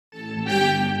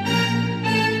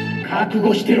覚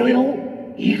悟してろよ。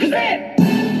行くぜ。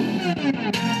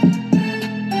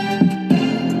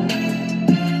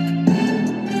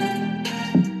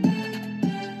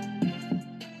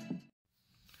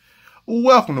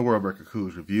Welcome to Worldbreaker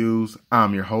Coo's Reviews.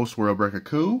 I'm your host, Worldbreaker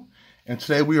Coo, and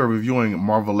today we are reviewing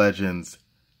Marvel Legends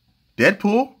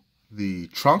Deadpool, the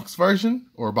Trunks version,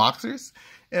 or Boxers,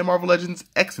 and Marvel Legends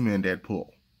X-Men Deadpool.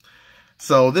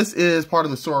 So this is part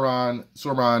of the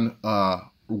Sauron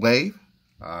wave.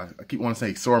 I keep wanting to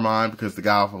say Sauron because the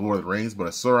guy from Lord of the Rings, but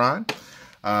it's Sauron.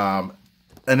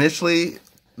 Initially,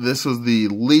 this was the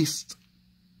least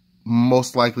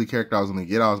most likely character I was going to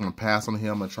get. I was going to pass on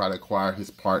him and try to acquire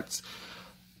his parts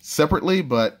separately,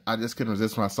 but I just couldn't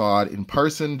resist when I saw it in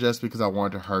person just because I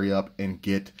wanted to hurry up and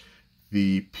get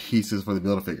the pieces for the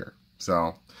Build-A-Figure.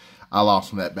 So I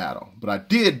lost from that battle. But I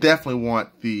did definitely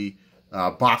want the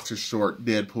boxer short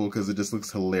Deadpool because it just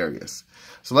looks hilarious.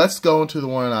 So let's go into the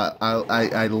one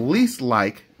I least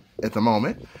like at the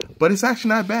moment, but it's actually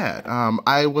not bad.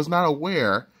 I was not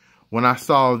aware when I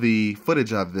saw the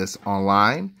footage of this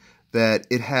online that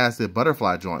it has the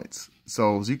butterfly joints.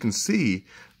 So as you can see,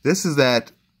 this is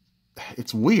that,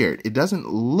 it's weird. It doesn't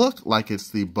look like it's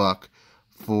the buck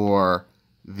for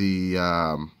the,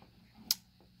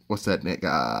 what's that, Nick?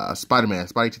 Spider-Man,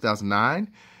 Spidey 2009.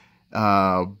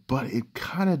 But it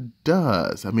kind of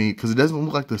does. I mean, because it doesn't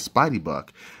look like the Spidey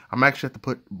buck. I'm actually have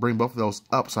to bring both of those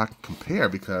up so I can compare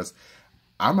because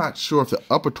I'm not sure if the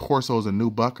upper torso is a new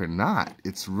buck or not.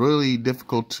 It's really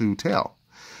difficult to tell.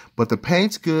 But the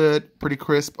paint's good, pretty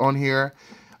crisp on here.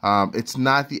 It's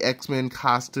not the X-Men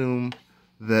costume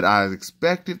that I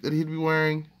expected that he'd be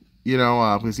wearing, you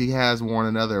know, because he has worn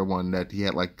another one that he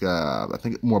had like, I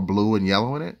think more blue and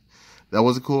yellow in it. That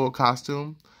was a cool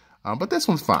costume. But this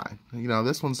one's fine. You know,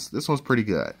 this one's pretty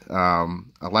good. I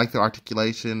like the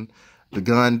articulation. The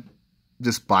gun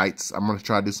just bites. I'm going to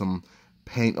try to do some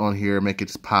paint on here, make it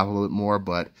just pop a little bit more,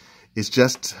 but it's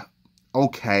just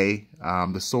okay.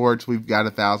 The swords, we've got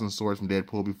 1,000 swords from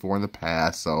Deadpool before in the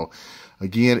past, so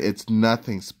again, it's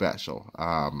nothing special.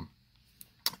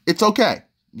 It's okay.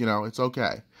 You know, it's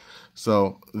okay.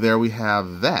 So there we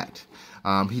have that.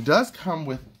 He does come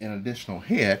with an additional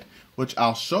head, which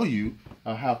I'll show you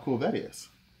how cool that is.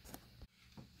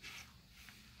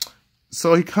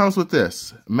 So he comes with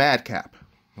this Madcap.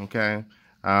 Okay,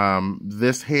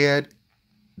 this head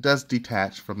does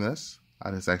detach from this.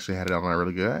 I just actually had it on there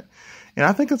really good, and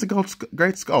I think it's a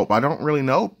great scope. I don't really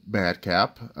know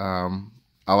Madcap.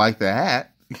 I like the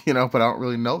hat, you know, but I don't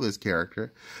really know this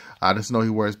character. I just know he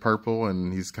wears purple,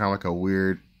 and he's kind of like a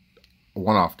weird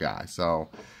one-off guy. So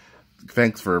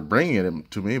thanks for bringing him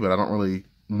to me, but I don't really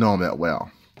know him that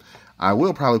well. I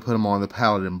will probably put him on the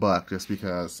Paladin buck just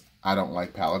because I don't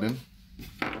like Paladin.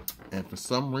 And for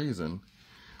some reason,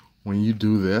 when you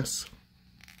do this,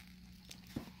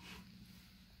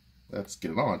 let's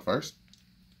get it on first.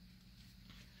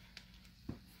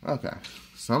 Okay,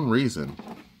 some reason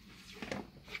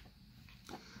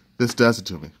this does it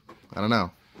to me. I don't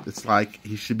know. It's like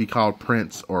he should be called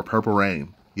Prince or Purple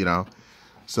Rain, you know.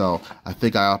 So I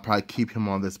think I'll probably keep him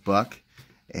on this buck.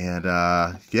 And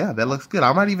yeah, that looks good.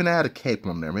 I might even add a cape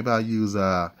on there. Maybe I'll use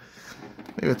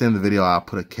maybe at the end of the video I'll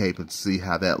put a cape and see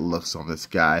how that looks on this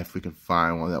guy, if we can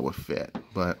find one that would fit.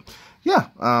 But yeah,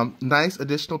 nice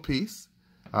additional piece.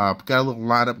 Got a little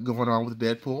lineup going on with the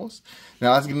Deadpools.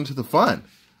 Now let's get into the fun.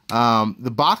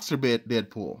 The boxer bit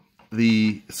Deadpool.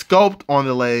 The sculpt on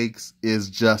the legs is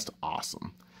just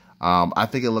awesome. I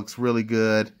think it looks really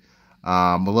good.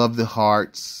 I love the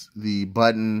hearts, the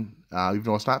button, even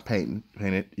though it's not painted,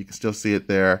 you can still see it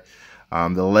there.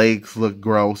 The legs look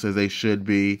gross as they should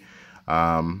be.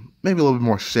 Maybe a little bit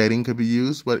more shading could be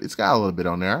used, but it's got a little bit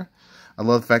on there. I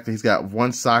love the fact that he's got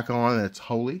one sock on that's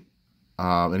holy.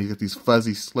 And he's got these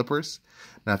fuzzy slippers.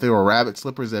 Now, if they were rabbit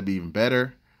slippers, that'd be even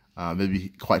better. They'd be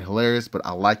quite hilarious, but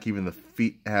I like even the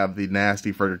feet have the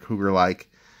nasty Freddy Krueger-like,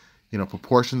 you know,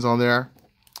 proportions on there.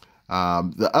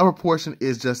 The upper portion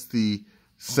is just the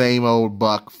same old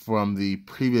buck from the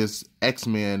previous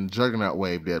X-Men Juggernaut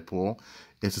Wave Deadpool.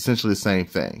 It's essentially the same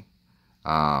thing.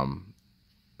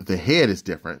 The head is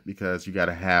different because you got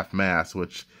a half mask,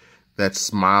 which that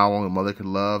smile on the Mother Could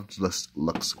Love just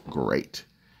looks great.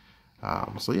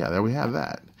 So yeah, there we have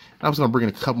that. And I'm just going to bring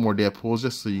in a couple more Deadpools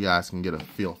just so you guys can get a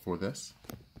feel for this.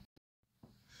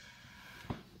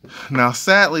 Now,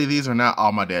 sadly, these are not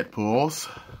all my Deadpools.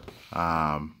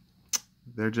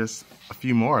 They're just a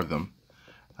few more of them.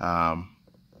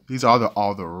 These are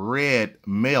all the red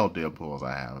male Deadpools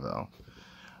I have, though.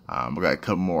 We got a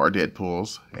couple more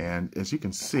Deadpools, and as you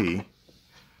can see,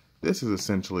 this is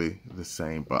essentially the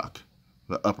same buck,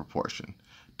 the upper portion.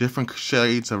 Different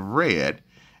shades of red,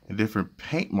 and different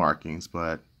paint markings,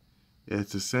 but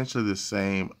it's essentially the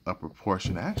same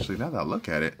proportion. Actually, now that I look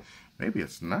at it, maybe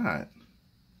it's not.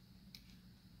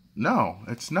 No,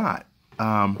 it's not.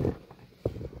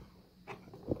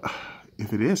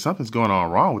 If it is, something's going on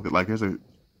wrong with it. Like there's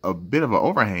a bit of an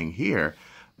overhang here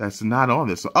that's not on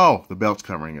this. Oh, the belt's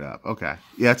covering it up. Okay.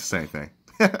 Yeah, it's the same thing.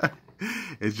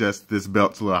 It's just this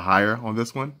belt's a little higher on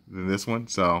this one than this one.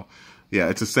 So, yeah,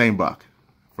 it's the same buck.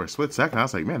 For a split second, I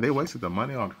was like, man, they wasted the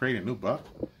money on creating a new buck.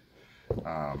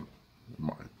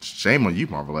 Shame on you,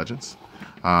 Marvel Legends.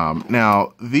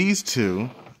 Now, these two,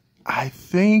 I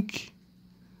think,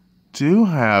 do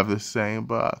have the same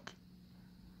buck.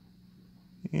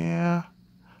 Yeah.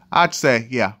 I'd say,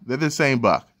 yeah, they're the same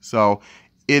buck. So,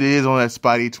 it is on that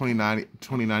Spidey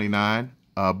 2099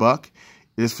 buck.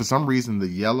 It is, for some reason, the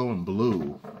yellow and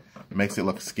blue makes it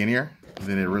look skinnier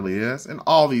than it really is. And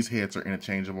all these heads are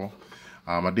interchangeable.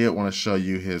 I did want to show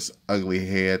you his ugly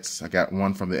heads. I got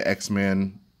one from the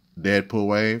Xmen Deadpool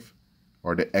wave,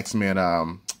 or the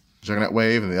Xmen Juggernaut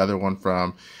wave, and the other one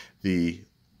from the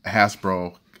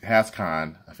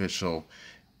Hascon official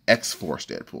X-Force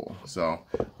Deadpool. So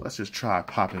let's just try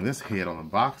popping this head on the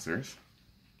boxers.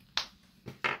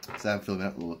 So I'm feeling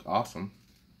that will look awesome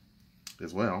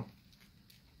as well.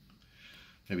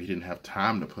 Maybe he didn't have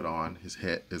time to put on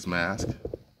his mask.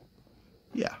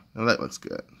 Yeah, now that looks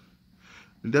good.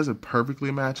 It doesn't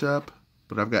perfectly match up,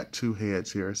 but I've got two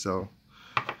heads here, so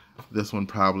this one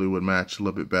probably would match a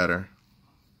little bit better.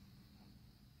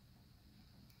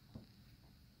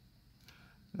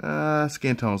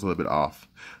 Skin tone's a little bit off.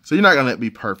 So you're not going to let it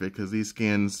be perfect because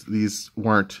these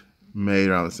weren't made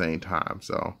around the same time.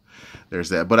 So there's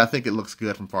that. But I think it looks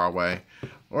good from far away.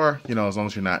 Or, you know, as long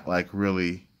as you're not like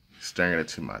really staring at it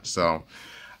too much. So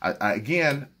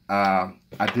again, I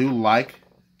do like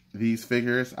these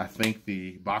figures. I think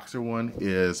the boxer one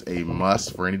is a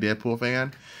must for any Deadpool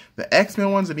fan. The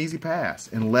X-Men one's an easy pass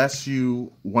unless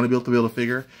you want to build a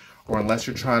figure, or unless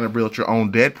you're trying to build your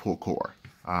own Deadpool core.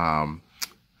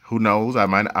 Who knows?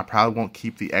 I probably won't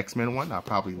keep the X-Men one. I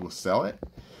probably will sell it.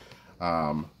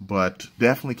 But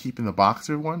definitely keeping the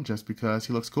boxer one just because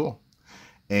he looks cool.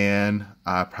 And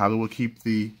I probably will keep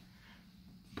the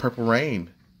Purple Rain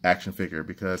action figure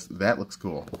because that looks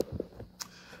cool.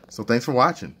 So thanks for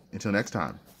watching. Until next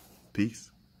time.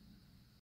 Peace.